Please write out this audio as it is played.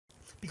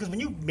Because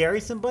when you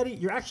marry somebody,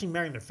 you're actually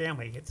marrying their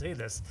family. I'd say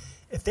this.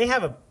 If they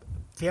have a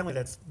family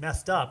that's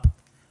messed up,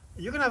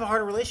 you're going to have a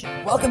harder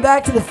relationship. Welcome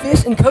back to the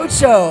Fish and Coach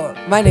Show.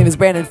 My name is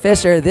Brandon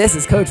Fisher. This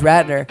is Coach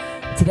Ratner.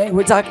 Today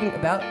we're talking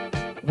about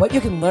what you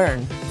can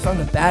learn from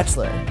The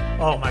Bachelor.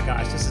 Oh my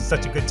gosh, this is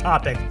such a good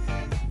topic.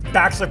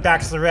 Bachelor,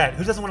 Bachelorette.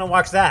 Who doesn't want to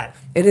watch that?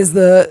 It is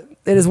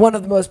one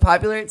of the most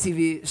popular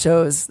TV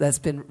shows that's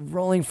been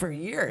rolling for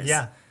years.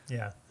 Yeah.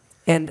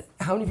 And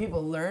how many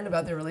people learn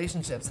about their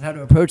relationships and how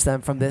to approach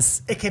them from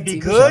this It can be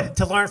TV good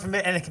show. to learn from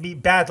it, and it can be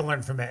bad to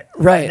learn from it.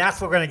 Right. And that's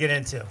what we're going to get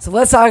into. So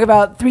let's talk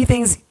about 3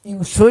 things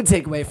you should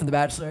take away from The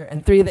Bachelor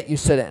and 3 that you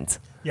shouldn't.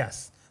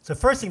 Yes. So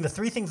first thing, the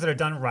 3 things that are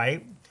done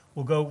right,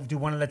 we'll go do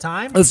one at a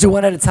time. Let's do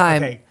one at a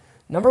time. Okay.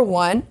 Number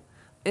 1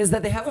 is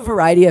that they have a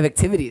variety of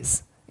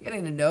activities. You're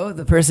getting to know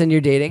the person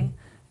you're dating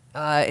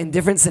in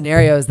different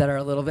scenarios that are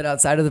a little bit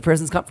outside of the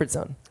person's comfort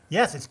zone.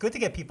 Yes, it's good to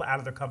get people out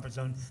of their comfort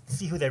zone to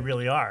see who they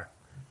really are.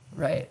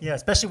 Right. Yeah,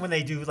 especially when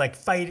they do like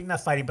not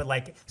fighting, but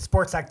like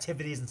sports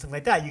activities and things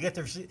like that. You get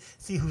to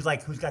see who's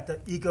got the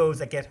egos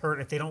that get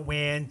hurt if they don't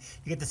win.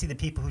 You get to see the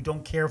people who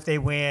don't care if they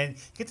win.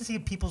 You get to see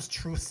people's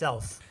true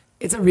self.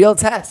 It's a real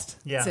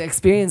test to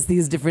experience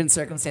these different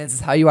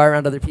circumstances, how you are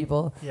around other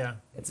people. Yeah.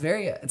 It's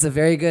a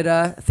very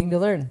good thing to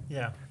learn.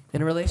 Yeah.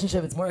 In a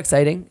relationship, it's more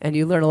exciting, and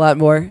you learn a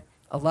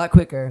lot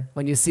quicker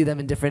when you see them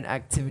in different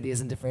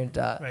activities and different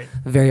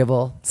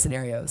variable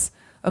scenarios.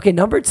 Okay,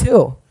 number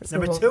 2.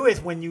 Number 2 is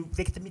when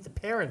they get to meet the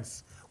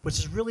parents, which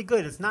is really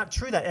good. It's not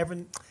true that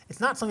it's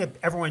not something that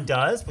everyone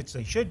does, which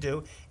they should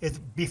do, is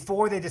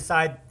before they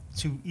decide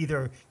to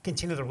either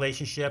continue the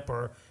relationship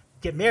or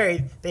get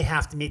married, they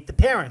have to meet the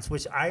parents,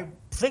 which I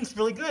think is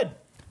really good.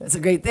 That's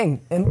a great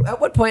thing. And at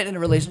what point in a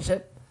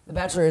relationship, The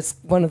Bachelor is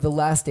one of the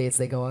last dates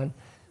they go on.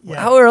 Yeah.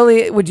 How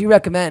early would you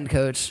recommend,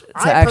 Coach, to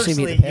actually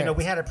meet the parents?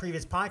 We had a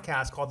previous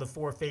podcast called The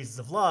 4 Phases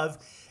of Love,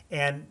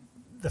 and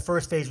the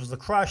first phase was the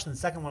crush, and the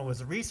second one was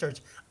the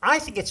research. I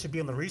think it should be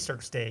on the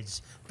research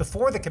stage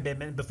before the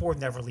commitment, before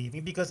never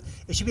leaving, because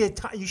it should be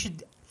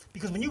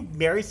because when you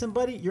marry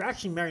somebody, you're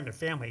actually marrying their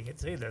family. I'd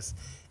say this.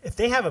 If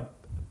they have a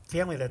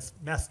family that's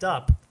messed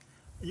up,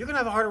 you're going to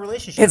have a harder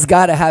relationship. It's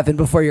got to happen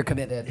before you're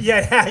committed. Yeah,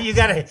 it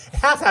has to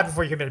happen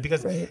before you're committed,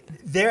 because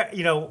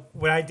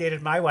when I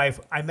dated my wife,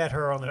 I met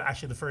her on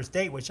the first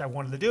date, which I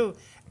wanted to do,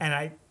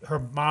 and her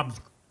mom's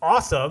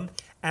awesome,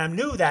 and I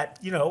knew that,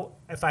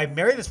 if I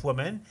marry this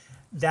woman,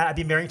 that I'd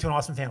be married to an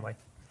awesome family.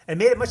 It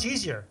made it much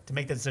easier to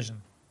make the decision.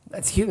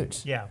 That's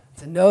huge. Yeah.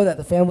 To know that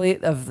the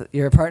family of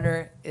your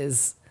partner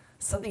is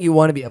something you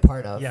want to be a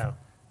part of. Yeah.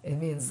 It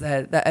means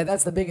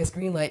that's the biggest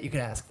green light you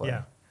could ask for.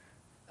 Yeah.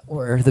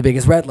 Or the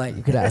biggest red light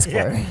you could ask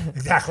for.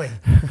 Exactly.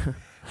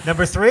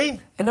 Number 3?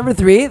 And number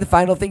 3, the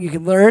final thing you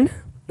can learn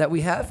that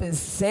we have is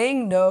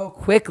saying no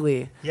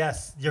quickly.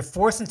 Yes. You're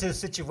forced into a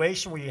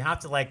situation where you have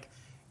to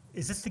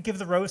is this the give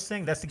the rose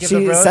thing? That's the give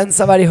the rose. Send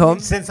somebody home.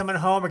 Send someone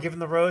home or give them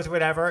the rose or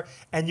whatever,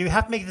 and you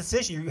have to make a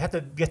decision. You have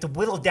to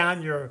whittle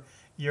down your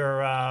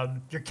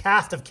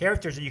cast of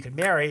characters that you can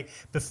marry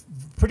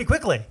pretty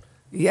quickly.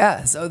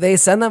 Yeah. So they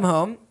send them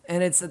home,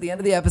 and it's at the end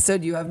of the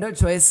episode. You have no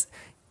choice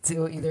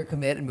to either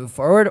commit and move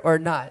forward or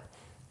not.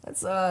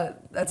 That's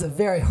a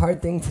very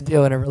hard thing to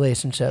do in a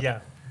relationship. Yeah.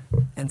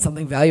 And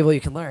something valuable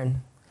you can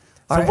learn.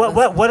 So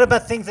what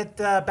about things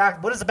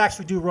that what does the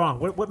Bachelor do wrong?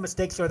 What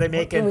mistakes are they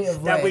making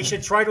that we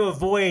should try to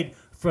avoid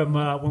from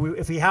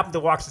if we happen to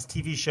watch this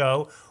TV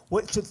show?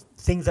 What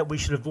things that we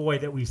should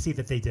avoid that we see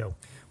that they do?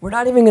 We're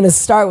not even going to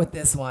start with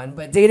this one,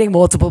 but dating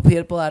multiple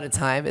people at a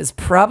time is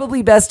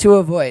probably best to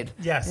avoid.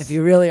 Yes. If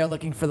you really are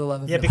looking for the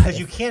love of your life. Yeah, because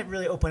you can't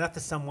really open up to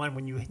someone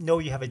when you know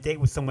you have a date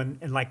with someone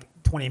in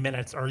 20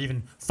 minutes or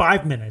even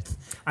 5 minutes.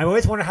 I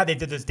always wonder how they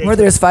did those dates. Or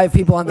there's 5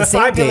 people on the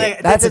same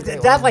date. That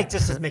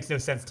just makes no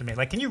sense to me.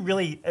 Can you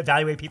really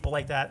evaluate people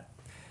like that?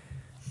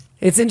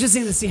 It's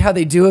interesting to see how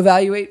they do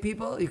evaluate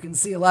people. You can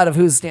see a lot of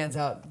who stands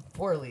out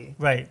poorly.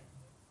 Right.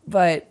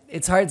 But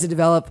it's hard to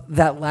develop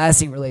that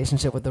lasting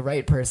relationship with the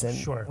right person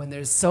when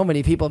there's so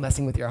many people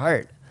messing with your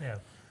heart. Yeah.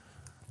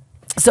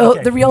 So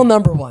the real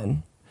number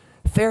 1,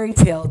 fairy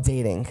tale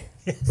dating.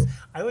 Yes.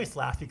 I always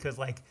laugh because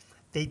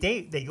they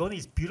go on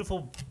these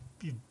beautiful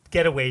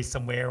getaways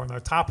somewhere on the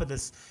top of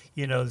this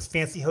this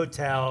fancy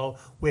hotel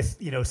with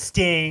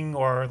Sting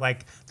or the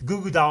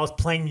Goo Goo Dolls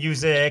playing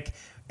music,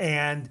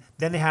 and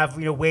then they have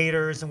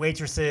waiters and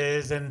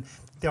waitresses, and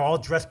they're all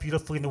dressed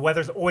beautifully, and the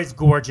weather's always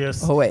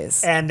gorgeous.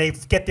 Always. And they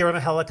get there on a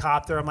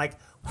helicopter. I'm like,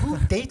 who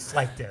dates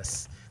like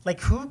this?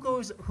 Who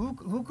goes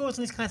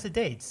on these kinds of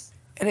dates?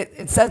 And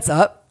it sets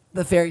up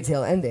the fairy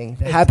tale ending,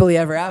 the happily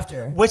ever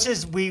after. Which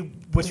we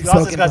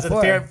also discussed.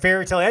 The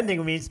fairy tale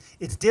ending means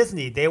it's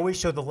Disney. They always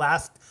show the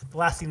last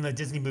scene in the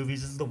Disney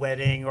movies is the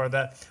wedding or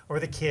the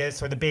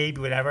kiss or the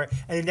baby, whatever,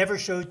 and they never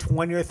show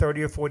 20 or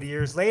 30 or 40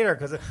 years later,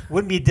 because it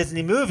wouldn't be a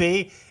Disney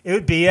movie. It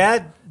would be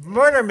a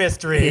murder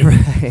mystery.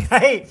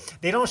 Right?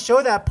 They don't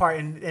show that part,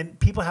 and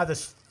people have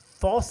this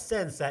false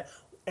sense that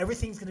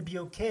everything's going to be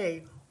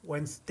okay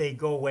once they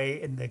go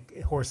away in the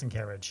horse and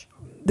carriage.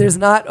 There's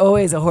not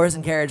always a horse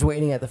and carriage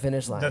waiting at the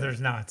finish line. No, there's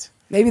not.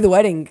 Maybe the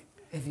wedding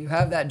If you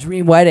have that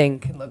dream wedding,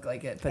 can look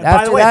like it. But and by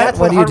after the way, that,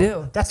 what do you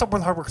do? That's when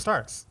the hard work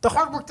starts. The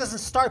hard work doesn't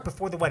start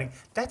before the wedding.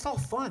 That's all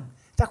fun.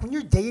 It's like when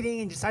you're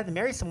dating and you decide to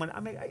marry someone, I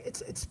mean,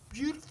 it's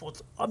beautiful.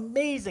 It's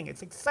amazing.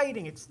 It's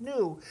exciting. It's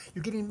new.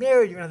 You're getting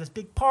married. You're going to have this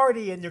big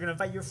party, and you're going to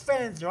invite your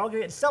friends. You're all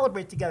going to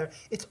celebrate together.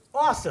 It's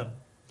awesome.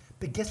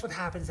 But guess what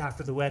happens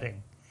after the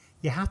wedding?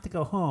 You have to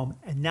go home,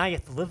 and now you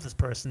have to live with this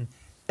person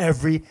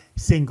every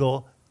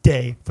single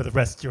day for the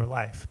rest of your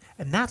life.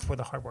 And that's where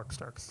the hard work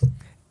starts.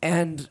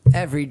 And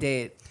every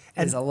date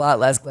is a lot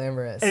less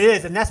glamorous. It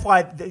is, and that's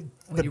why the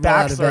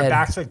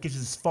Bachelor gives you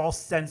this false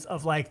sense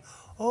of like,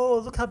 oh,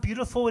 look how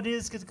beautiful it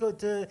is to go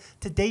to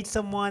date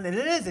someone, and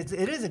it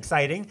is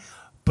exciting,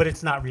 but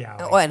it's not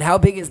reality. Oh, and how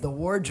big is the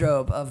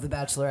wardrobe of the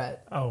Bachelorette?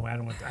 Oh, I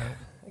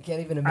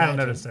can't even imagine. I don't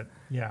notice it.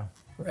 Yeah.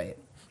 Right.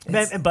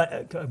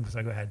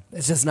 So go ahead.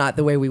 It's just not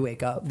the way we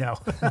wake up. No.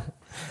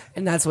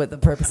 And that's what the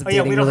purpose of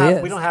dating really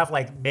is. We don't have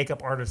like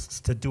makeup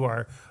artists to do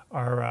our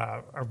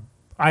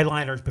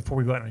eyeliners before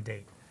we go out on a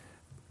date.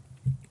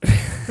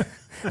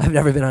 I've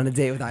never been on a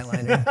date with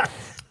eyeliner.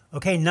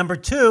 Okay, number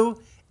 2,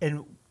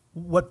 and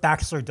what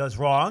Bachelor does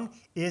wrong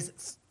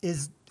is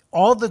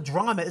all the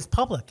drama is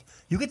public.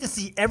 You get to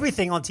see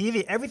everything on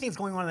TV. Everything that's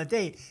going on a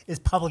date is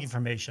public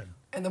information.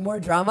 And the more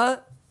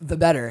drama, the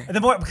better. And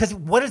the more, because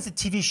what does the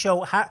TV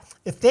show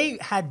if they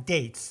had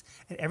dates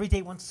and every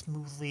date went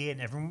smoothly and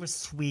everyone was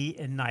sweet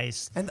and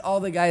nice, and all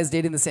the guys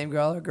dating the same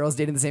girl or girls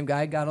dating the same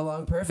guy got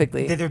along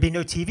perfectly, then there'd be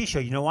no TV show.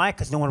 You know why?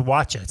 Because no one would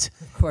watch it.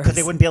 Of course. Because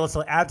they wouldn't be able to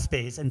sell ad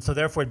space, and so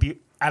therefore it'd be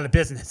out of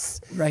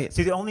business. Right.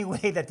 So the only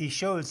way that these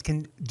shows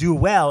can do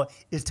well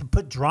is to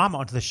put drama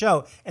onto the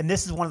show, and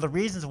this is one of the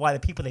reasons why the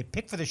people they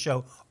pick for the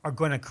show are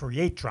going to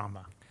create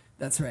drama.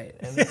 That's right.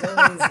 And there's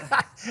always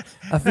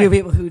a few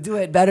people who do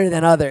it better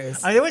than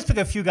others. I always pick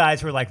a few guys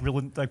who are like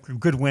really like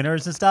good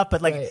winners and stuff,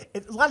 but like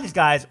a lot of these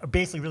guys are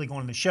basically really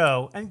going on the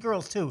show, and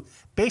girls too,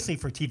 basically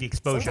for TV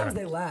exposure. Sometimes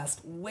they last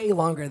way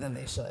longer than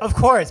they should. Of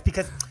course,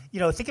 because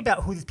think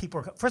about who these people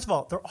are. First of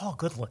all, they're all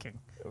good looking.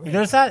 Right. You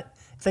notice that?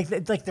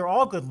 It's like they're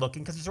all good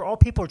looking because these are all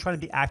people who are trying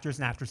to be actors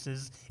and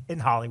actresses in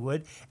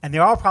Hollywood, and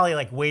they're all probably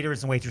like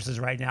waiters and waitresses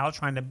right now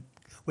trying to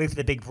wait for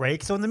the big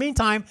break. So in the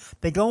meantime,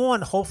 they go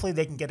on. Hopefully,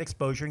 they can get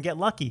exposure and get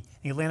lucky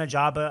and land a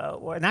job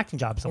or an acting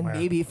job somewhere.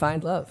 And maybe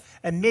find love.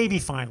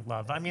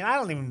 I mean, I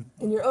don't even.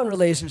 In your own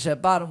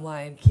relationship, bottom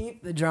line,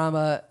 keep the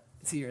drama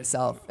to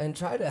yourself and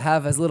try to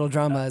have as little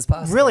drama as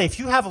possible. Really, if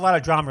you have a lot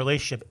of drama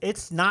relationship,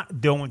 it's not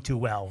going too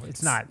well.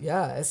 It's not.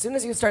 Yeah, as soon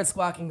as you start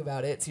squawking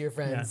about it to your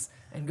friends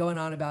and going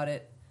on about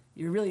it,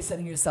 you're really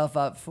setting yourself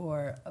up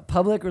for a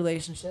public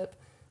relationship,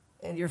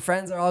 and your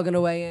friends are all going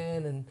to weigh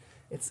in, and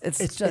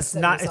it's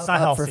not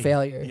healthy for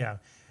failure. Yeah.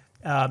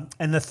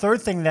 And the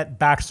third thing that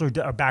Bachelor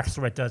or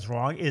Bachelorette does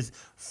wrong is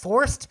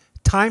forced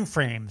time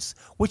frames,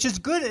 which is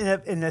good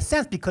in a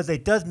sense because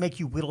it does make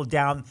you whittle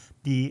down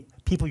the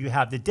people you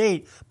have to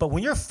date. But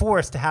when you're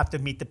forced to have to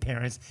meet the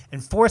parents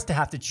and forced to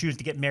have to choose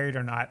to get married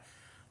or not,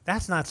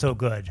 that's not so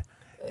good.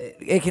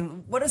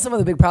 What are some of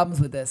the big problems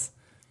with this?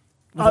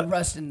 With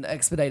rushed and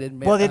expedited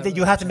marriage? Well,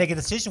 you have to make a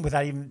decision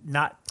without even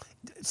not.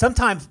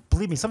 Sometimes,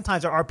 believe me,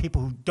 sometimes there are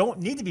people who don't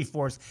need to be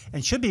forced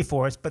and should be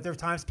forced, but there are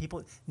times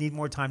people need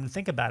more time to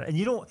think about it, and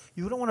you don't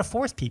want to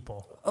force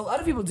people. A lot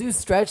of people do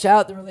stretch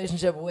out the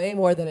relationship way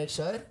more than it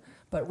should,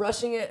 but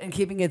rushing it and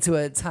keeping it to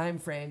a time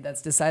frame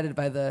that's decided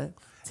by the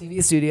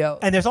TV studio.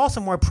 And there's also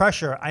more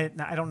pressure. I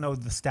don't know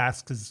the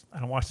stats because I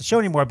don't watch the show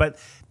anymore, but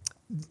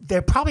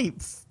they're probably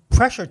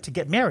pressure to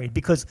get married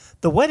because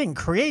the wedding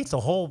creates a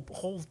whole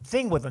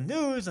thing with the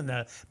news and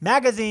the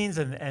magazines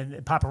and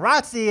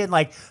paparazzi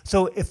and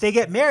so if they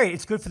get married,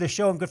 it's good for the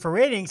show and good for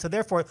ratings. So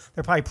therefore,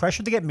 they're probably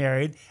pressured to get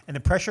married and the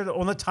pressure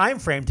on the time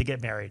frame to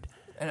get married.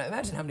 And I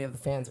imagine how many of the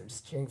fans are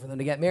just cheering for them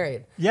to get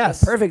married.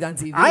 Yes, it's perfect on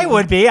TV. I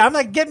would be. I'm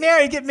like, get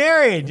married.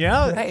 You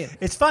know, right.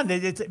 It's fun.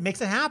 It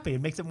makes it happy.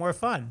 It makes it more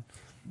fun.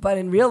 But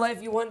in real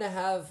life, you want to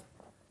have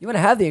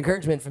the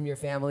encouragement from your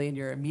family and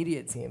your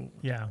immediate team.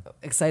 Yeah,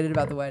 excited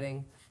about the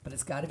wedding. But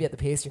it's got to be at the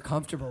pace you're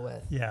comfortable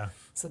with. Yeah.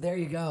 So there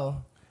you go.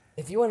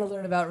 If you want to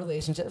learn about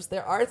relationships,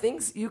 there are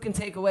things you can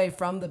take away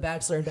from The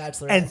Bachelor and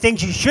Bachelorette. And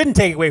things you shouldn't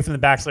take away from The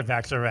Bachelor and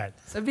Bachelorette.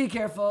 So be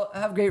careful.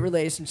 Have great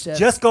relationships.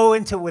 Just go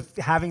into it with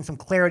having some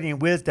clarity and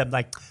wisdom.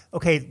 Like,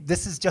 okay,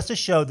 this is just a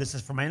show. This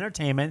is for my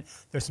entertainment.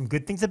 There's some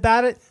good things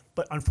about it.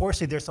 But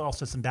unfortunately, there's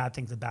also some bad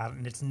things about it.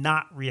 And it's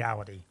not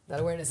reality.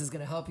 That awareness is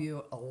going to help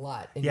you a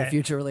lot in your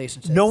future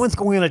relationships. No one's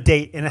going on a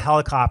date in a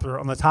helicopter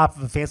on the top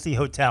of a fancy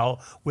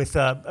hotel with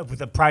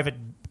a private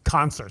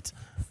concert.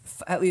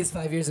 At least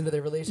 5 years into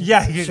their relationship.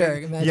 Yeah. Sure.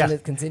 Imagine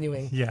it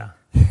continuing. Yeah.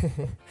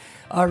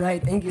 All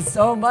right. Thank you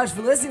so much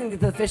for listening to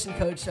the Fish and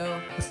Code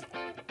Show.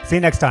 See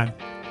you next time.